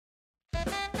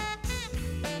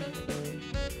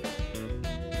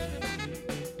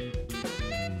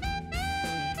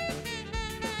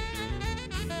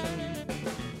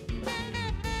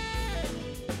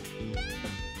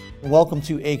Welcome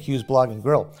to AQ's Blog and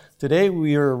Grill. Today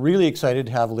we are really excited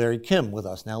to have Larry Kim with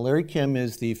us. Now Larry Kim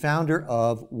is the founder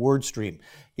of WordStream.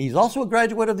 He's also a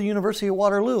graduate of the University of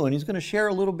Waterloo, and he's going to share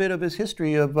a little bit of his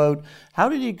history about how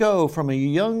did he go from a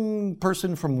young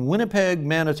person from Winnipeg,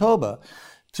 Manitoba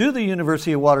to the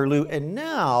University of Waterloo, and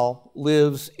now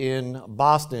lives in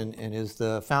Boston and is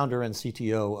the founder and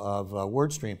CTO of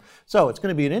WordStream. So it's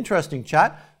going to be an interesting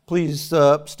chat. Please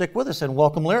stick with us and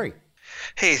welcome Larry.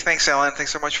 Hey, thanks, Alan.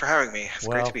 Thanks so much for having me. It's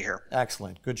great to be here.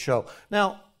 Excellent. Good show.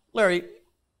 Now, Larry,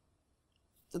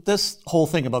 this whole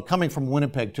thing about coming from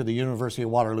Winnipeg to the University of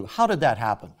Waterloo, how did that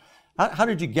happen? How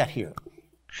did you get here?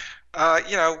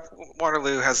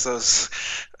 Waterloo has those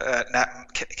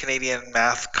Canadian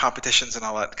math competitions and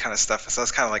all that kind of stuff. So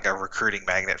it's kind of like a recruiting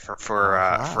magnet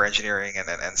for engineering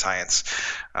and science.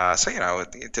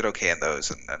 It did okay in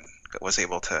those and was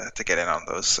able to get in on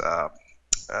those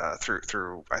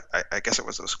through I guess it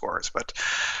was those scores, but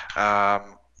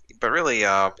really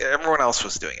everyone else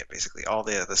was doing it basically. All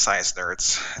the science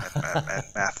nerds and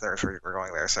math nerds were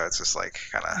going there, so it's just like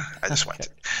I just went.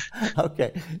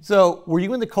 Okay, so were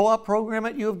you in the co-op program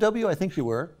at U of W? I think you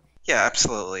were. Yeah,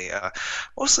 absolutely.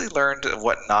 Mostly learned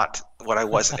what I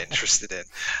wasn't interested in,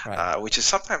 right. Which is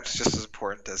sometimes just as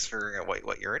important as figuring out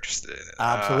what you're interested in.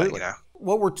 Absolutely.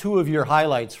 What were two of your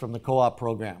highlights from the co-op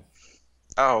program?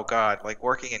 Oh God, like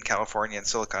working in California and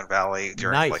Silicon Valley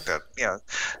during like the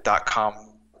 .com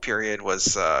period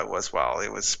was it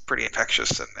was pretty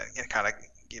infectious and it kind of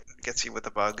gets you with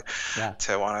the bug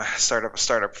to want to start up a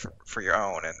startup for your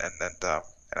own and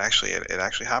actually it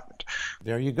actually happened.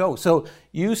 There you go. So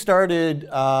you started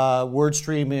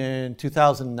WordStream in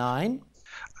 2009?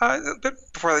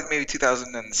 Before like maybe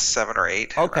 2007 or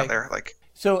 8 around there like.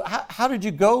 So how did you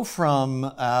go from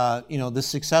the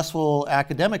successful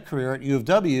academic career at U of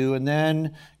W and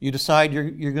then you decide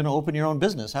you're going to open your own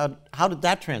business? How did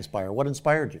that transpire? What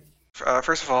inspired you?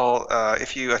 First of all,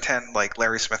 if you attend like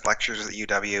Larry Smith lectures at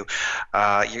UW,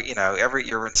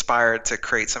 you're inspired to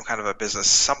create some kind of a business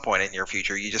some point in your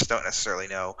future. You just don't necessarily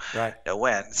know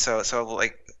when. So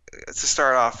like. To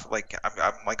start off, like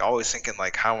I'm like always thinking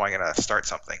like, how am I going to start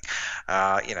something,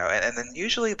 and then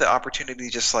usually the opportunity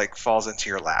just like falls into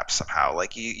your lap somehow.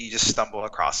 Like you just stumble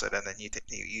across it, and then you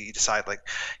decide like,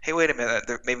 hey, wait a minute,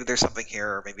 maybe there's something here,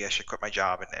 or maybe I should quit my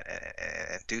job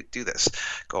and do this,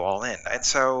 go all in. And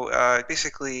so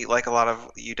basically, like a lot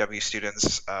of UW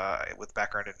students with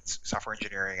background in software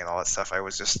engineering and all that stuff, I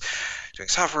was just doing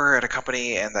software at a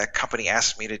company, and that company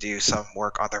asked me to do some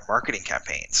work on their marketing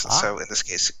campaigns. So in this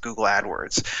case, Google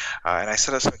AdWords, and I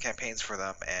set up some campaigns for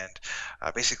them. And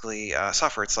basically,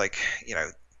 software, it's like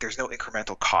there's no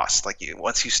incremental cost. Like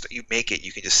once you make it,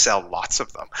 you can just sell lots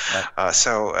of them. Right. I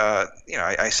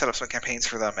set up some campaigns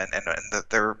for them, and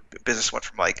their business went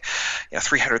from like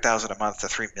 $300,000 a month to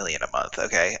 $3 million a month.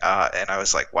 Okay, and I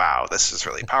was like, wow, this is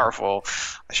really powerful.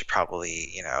 I should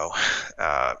probably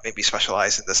maybe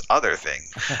specialize in this other thing.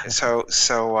 I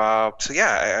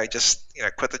just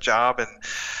quit the job and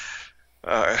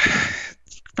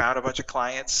found a bunch of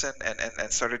clients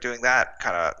and started doing that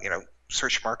kind of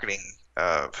search marketing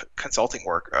consulting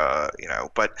work,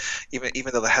 but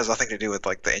even though that has nothing to do with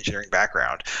like the engineering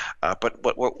background, but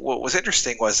what was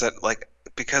interesting was that like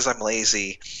because I'm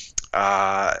lazy,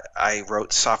 I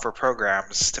wrote software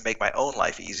programs to make my own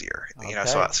life easier.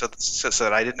 So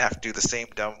that I didn't have to do the same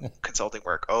dumb consulting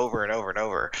work over and over and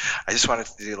over. I just wanted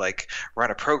to do like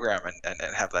run a program and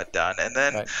have that done. And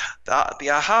then the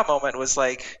aha moment was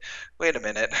like, wait a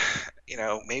minute,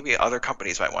 maybe other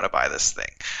companies might want to buy this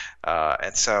thing.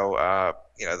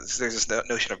 There's this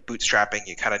notion of bootstrapping.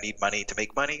 You kind of need money to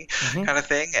make money, kind of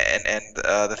thing. And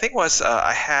the thing was,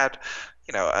 I had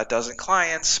a dozen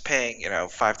clients paying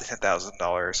 $5,000 to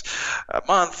 $10,000 a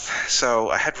month, so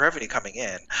I had revenue coming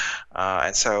in,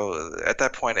 and so at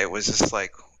that point it was just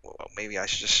like, well, maybe I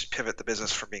should just pivot the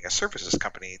business from being a services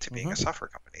company to being a software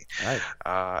company. Right.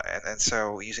 And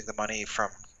so using the money from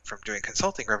doing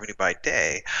consulting revenue by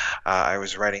day, I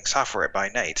was writing software by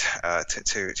night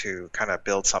to kind of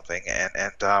build something.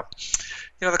 And the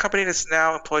company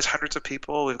now employs hundreds of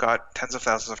people. We've got tens of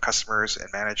thousands of customers and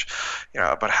manage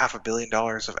about $500 million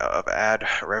of ad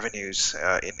revenues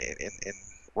in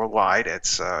worldwide.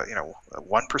 It's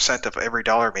 1% of every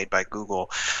dollar made by Google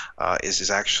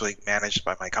is actually managed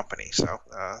by my company. So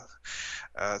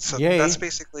that's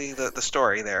basically the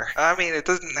story there. I mean,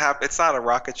 it's not a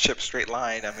rocket ship straight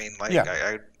line. I mean,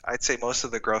 I'd say most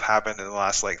of the growth happened in the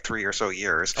last like 3 or so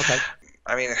years. Okay.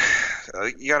 I mean,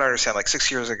 you got to understand, like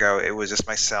 6 years ago, it was just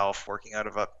myself working out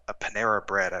of a Panera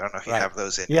Bread. I don't know if you have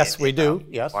those in. Yes, we do.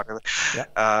 Yes. Waterloo.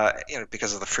 Yeah.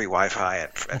 Because of the free Wi-Fi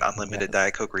and unlimited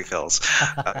Diet Coke refills.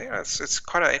 It's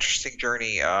quite an interesting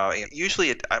journey.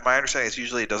 Usually, my understanding is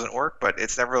usually it doesn't work, but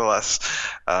it's nevertheless,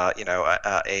 a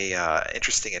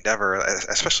interesting endeavor,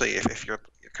 especially if you're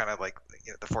kind of like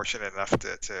the fortunate enough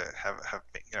to have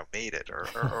made it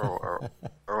or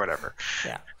whatever.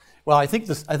 Yeah. Well, I think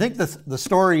the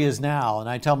story is now, and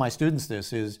I tell my students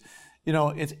this is,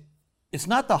 it's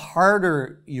not the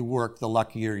harder you work, the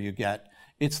luckier you get.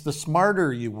 It's the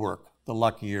smarter you work, the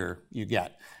luckier you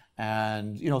get.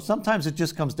 And sometimes it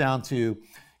just comes down to,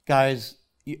 guys,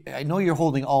 I know you're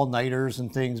holding all-nighters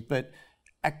and things, but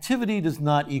activity does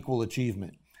not equal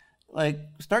achievement. Like,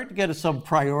 start to get some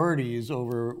priorities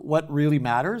over what really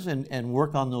matters and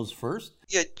work on those first.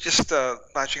 Yeah, just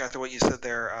latching on to what you said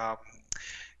there.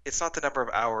 It's not the number of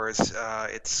hours,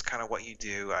 it's kind of what you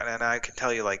do. And I can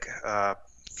tell you, like,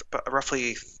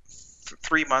 roughly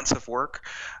 3 months of work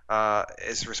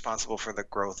is responsible for the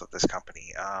growth of this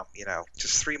company.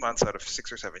 Just 3 months out of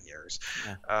 6 or 7 years.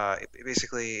 Yeah.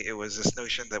 Basically, it was this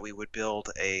notion that we would build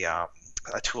a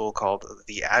tool called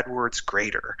the AdWords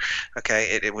Grader.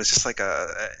 Okay, it was just like a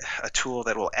tool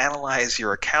that will analyze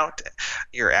your account,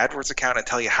 your AdWords account, and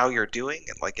tell you how you're doing,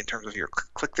 and like in terms of your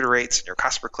click-through rates and your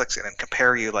cost per clicks, and then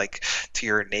compare you like to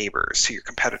your neighbors, to your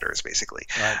competitors, basically.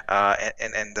 Right.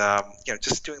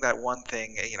 Just doing that one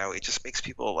thing, it just makes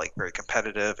people like very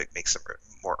competitive. It makes them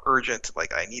more urgent.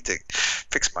 Like, I need to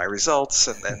fix my results,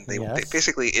 and then they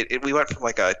basically we went from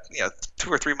like a 2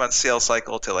 or 3 month sales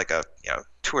cycle to like a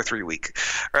 2 or 3 week,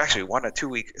 or actually 1 or 2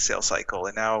 week sales cycle,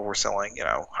 and now we're selling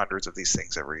hundreds of these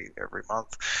things every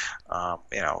month.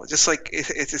 Just like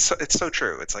it's so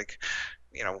true. It's like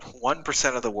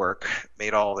 1% of the work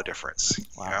made all the difference.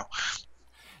 Wow.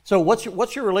 So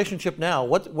what's your relationship now?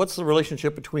 What's the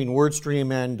relationship between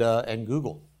WordStream and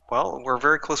Google? Well, we're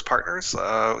very close partners.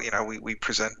 We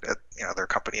present at their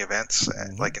company events,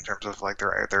 and like in terms of like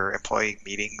their employee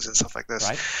meetings and stuff like this.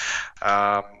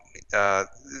 Right.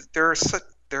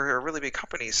 They're a really big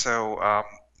company, so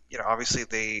obviously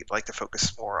they like to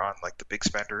focus more on like the big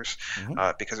spenders,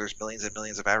 because there's millions and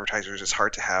millions of advertisers. It's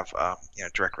hard to have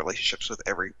direct relationships with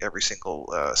every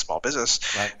single small business.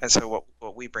 Right. And so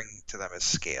what we bring to them is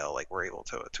scale. Like, we're able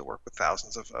to work with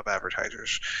thousands of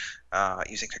advertisers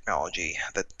using technology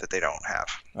that they don't have.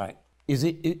 Right. Is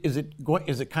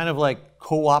it kind of like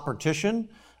co-opetition?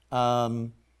 Are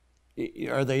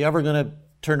they ever going to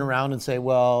turn around and say,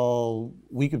 well,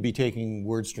 we could be taking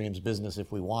WordStream's business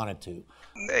if we wanted to?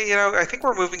 I think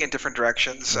we're moving in different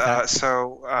directions. Okay.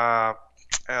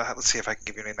 Let's see if I can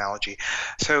give you an analogy.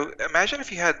 So imagine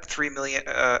if you had 3 million,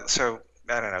 10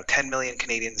 million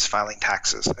Canadians filing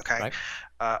taxes, okay? Right.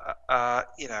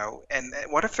 And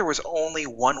what if there was only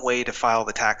one way to file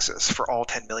the taxes for all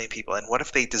 10 million people? And what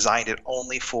if they designed it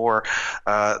only for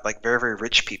like very, very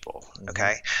rich people?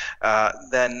 Okay,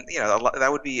 then that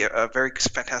would be a very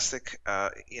fantastic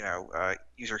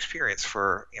user experience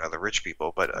for the rich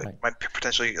people, but it might be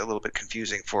potentially a little bit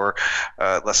confusing for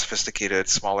less sophisticated,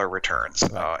 smaller returns.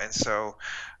 Right. And so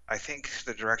I think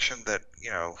the direction that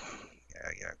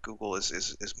Google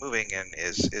is moving in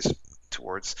is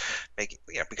towards making,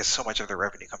 because so much of their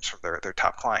revenue comes from their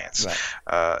top clients.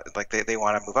 Right. Like they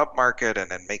want to move up market and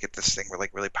then make it this thing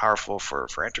really powerful for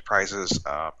enterprises.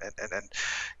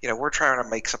 And we're trying to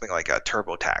make something like a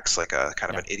TurboTax, like a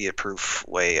kind of an idiot-proof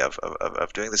way of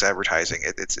doing this advertising.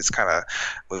 It's kind of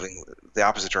moving the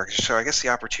opposite direction. So I guess the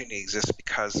opportunity exists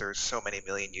because there's so many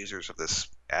million users of this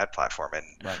ad platform, and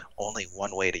only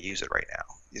one way to use it right now.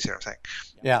 You see what I'm saying?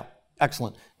 Yeah.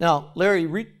 Excellent. Now,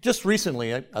 Larry, just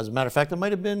recently, as a matter of fact, it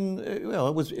might have been,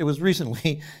 it was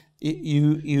recently,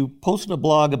 you posted a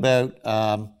blog about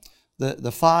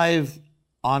the 5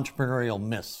 entrepreneurial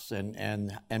myths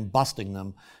and busting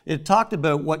them. It talked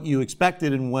about what you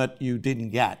expected and what you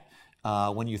didn't get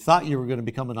when you thought you were going to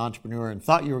become an entrepreneur and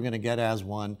thought you were going to get as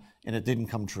one, and it didn't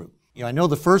come true. I know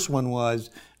the first one was,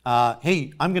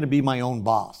 hey, I'm going to be my own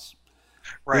boss.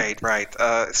 Right.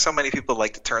 So many people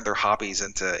like to turn their hobbies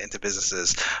into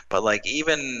businesses, but like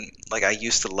even like I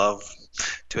used to love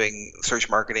doing search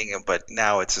marketing, but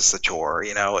now it's just a chore.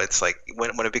 It's like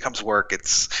when it becomes work,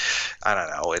 it's, I don't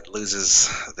know, it loses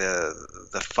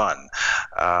the fun,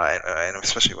 and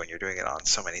especially when you're doing it on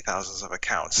so many thousands of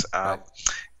accounts. Right.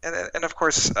 And of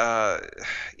course,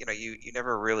 you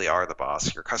never really are the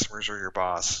boss. Your customers are your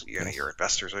boss. Your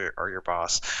investors are your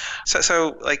boss.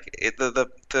 So like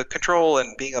the control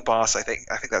and being a boss, I think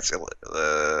that's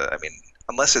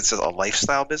unless it's a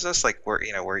lifestyle business, like where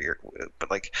you're, but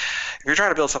like if you're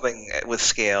trying to build something with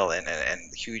scale and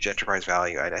huge enterprise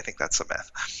value, I think that's a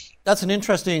myth. That's an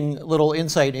interesting little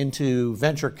insight into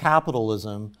venture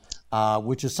capitalism,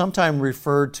 which is sometimes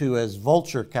referred to as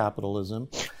vulture capitalism.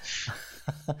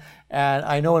 And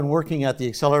I know in working at the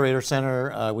Accelerator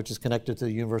Center, which is connected to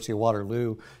the University of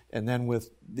Waterloo, and then with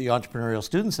the entrepreneurial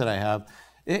students that I have,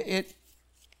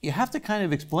 you have to kind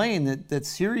of explain that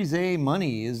Series A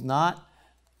money is not,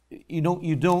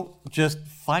 you don't just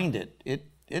find it. It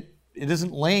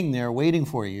isn't laying there waiting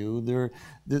for you.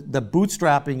 The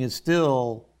bootstrapping is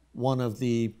still one of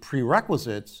the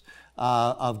prerequisites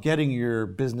of getting your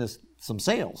business some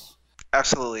sales.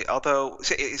 Absolutely. Although,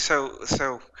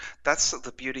 so that's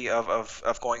the beauty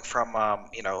of going from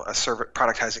a service,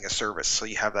 productizing a service. So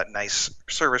you have that nice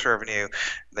service revenue,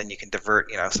 then you can divert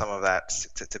some of that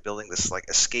to building this like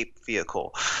escape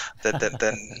vehicle that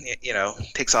then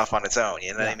takes off on its own.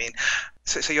 You know what I mean?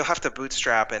 So you'll have to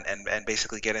bootstrap and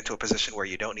basically get into a position where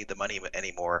you don't need the money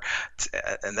anymore,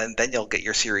 and then you'll get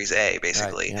your Series A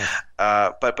basically. Right,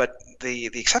 yeah. But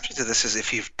the exception to this is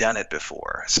if you've done it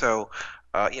before. So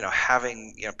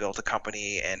having built a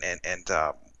company and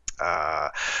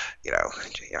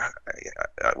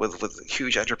with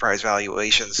huge enterprise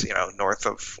valuations, north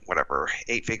of whatever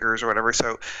 8 figures or whatever.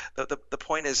 So the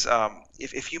point is,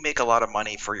 if you make a lot of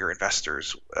money for your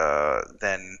investors,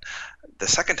 then the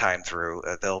second time through,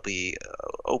 they'll be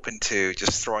open to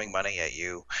just throwing money at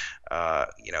you,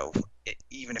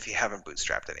 even if you haven't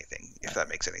bootstrapped anything, if that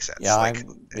makes any sense. Yeah,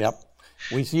 yep.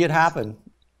 We see it happen.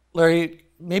 Larry,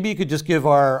 maybe you could just give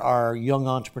our young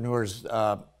entrepreneurs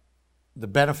the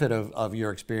benefit of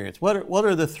your experience. What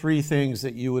are the 3 things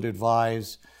that you would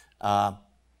advise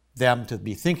them to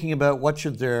be thinking about? What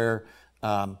should their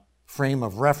frame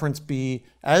of reference be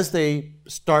as they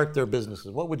start their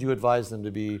businesses? What would you advise them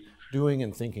to be doing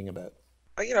and thinking about?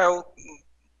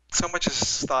 So much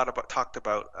is talked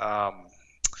about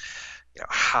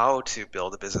how to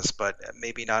build a business, but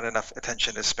maybe not enough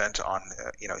attention is spent on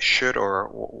should or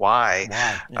why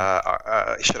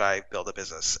should I build a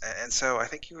business. And so I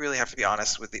think you really have to be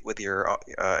honest with your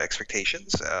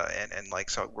expectations, and like,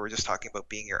 so we're just talking about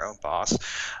being your own boss.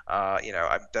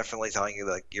 I'm definitely telling you,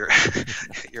 like, you're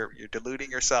you're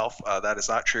deluding yourself. That is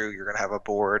not true. You're going to have a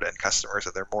board and customers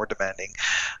that they're more demanding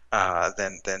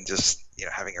than just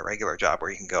having a regular job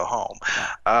where you can go home.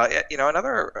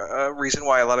 Another reason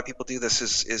why a lot of people do this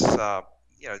is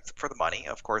for the money,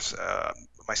 of course.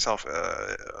 Myself,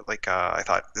 I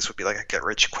thought this would be like a get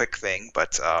rich quick thing,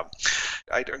 but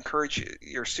I'd encourage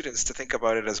your students to think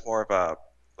about it as more of a,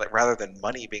 like, rather than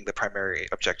money being the primary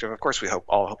objective. Of course, we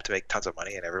all hope to make tons of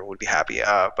money and everyone would be happy.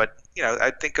 But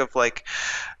I think of like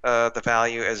the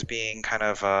value as being kind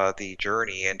of the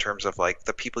journey in terms of like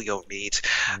the people you'll meet,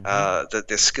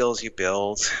 the skills you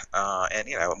build, and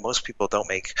most people don't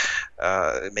make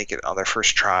it on their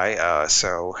first try.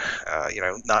 So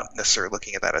not necessarily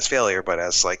looking at that as failure, but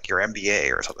as like your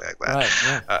MBA or something like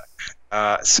that. Right,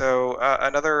 yeah.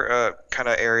 Another kind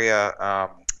of area,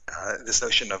 this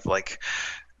notion of like.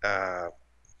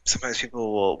 Sometimes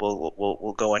people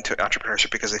will go into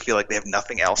entrepreneurship because they feel like they have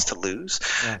nothing else to lose.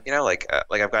 Yeah. Like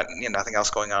I've got nothing else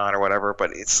going on or whatever.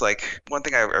 But it's like one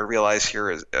thing I realize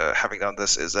here is having done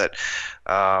this is that,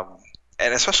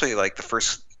 and especially like the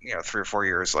first 3 or 4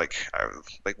 years, like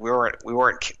we weren't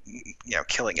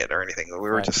killing it or anything. We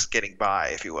were just getting by,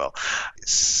 if you will.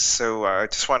 So I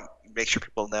just want make sure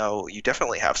people know you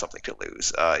definitely have something to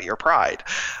lose, your pride,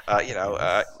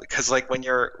 because like when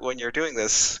you're doing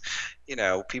this,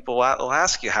 people will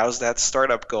ask you, how's that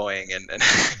startup going, and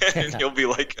you'll be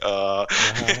like,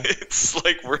 it's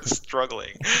like we're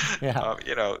struggling. There's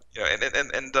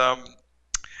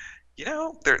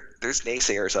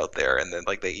naysayers out there, and then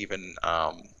like they even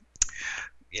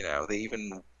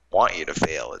want you to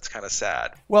fail. It's kind of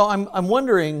sad. Well, I'm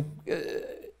wondering,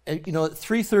 at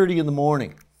 3:30 in the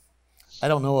morning, I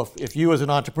don't know if you as an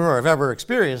entrepreneur have ever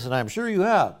experienced, and I'm sure you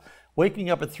have, waking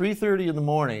up at 3:30 in the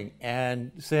morning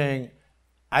and saying,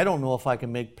 I don't know if I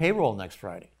can make payroll next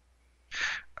Friday.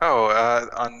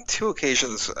 On 2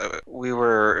 occasions, we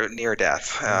were near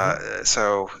death.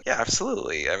 So yeah,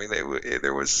 absolutely. I mean,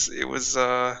 it was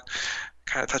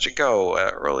kind of touch and go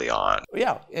early on.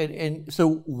 Yeah, and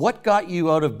so what got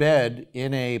you out of bed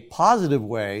in a positive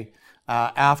way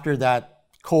after that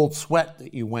cold sweat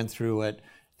that you went through at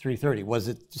 3:30? Was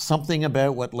it something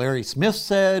about what Larry Smith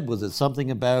said? Was it something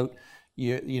about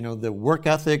the work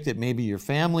ethic that maybe your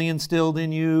family instilled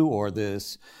in you, or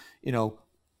this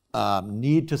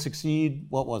need to succeed?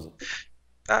 What was it?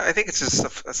 I think it's just a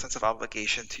sense of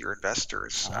obligation to your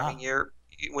investors. I mean,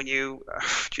 when you,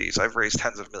 geez, I've raised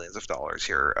tens of millions of dollars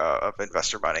here of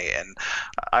investor money, and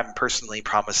I'm personally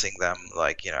promising them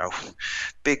like,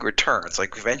 big returns,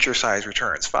 like venture size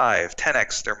returns, 5,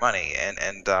 10x their money,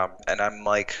 and I'm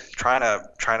like trying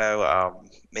to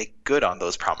make good on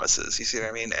those promises. You see what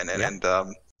I mean? And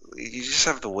you just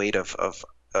have the weight of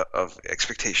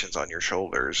expectations on your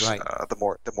shoulders. Right.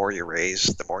 The more you raise,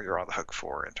 the more you're on the hook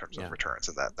for in terms of returns,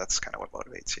 and that's kind of what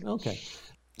motivates you. Okay.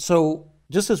 So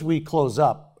just as we close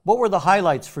up, what were the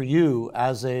highlights for you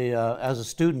as a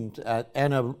student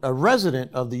and a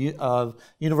resident of the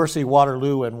University of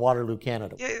Waterloo and Waterloo,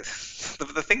 Canada? Yeah,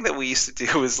 the thing that we used to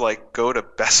do is like go to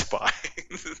Best Buy.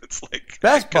 It's like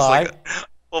Best Buy.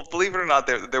 Well, believe it or not,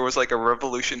 there was like a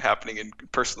revolution happening in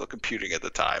personal computing at the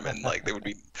time, and like there would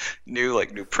be new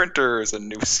printers and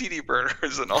new CD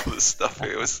burners and all this stuff.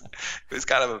 It was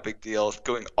kind of a big deal,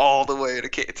 going all the way to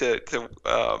Kitchener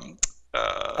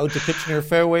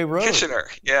Fairway Road. Kitchener,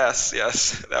 yes,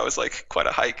 that was like quite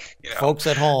a hike. Folks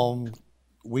at home,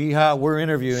 we're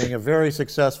interviewing a very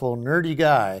successful nerdy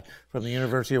guy from the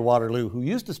University of Waterloo who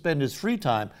used to spend his free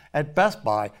time at Best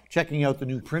Buy checking out the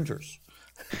new printers.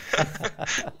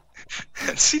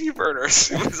 And CD burners,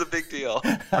 it was a big deal.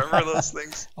 Remember those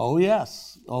things? Oh,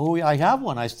 yes. Oh, I have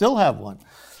one. I still have one.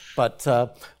 But,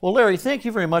 well, Larry, thank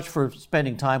you very much for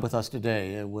spending time with us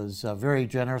today. It was very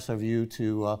generous of you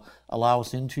to allow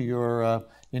us into your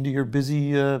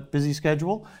busy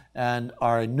schedule. And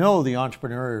I know the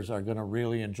entrepreneurs are going to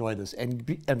really enjoy this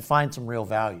and find some real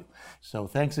value. So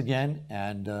thanks again,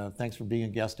 and thanks for being a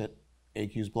guest at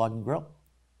AQ's Blog and Grill.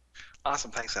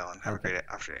 Awesome. Thanks, Alan. Have a great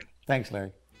afternoon. Thanks,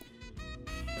 Larry.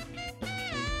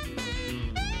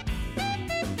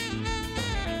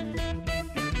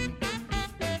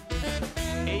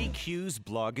 AQ's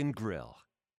Blog and Grill.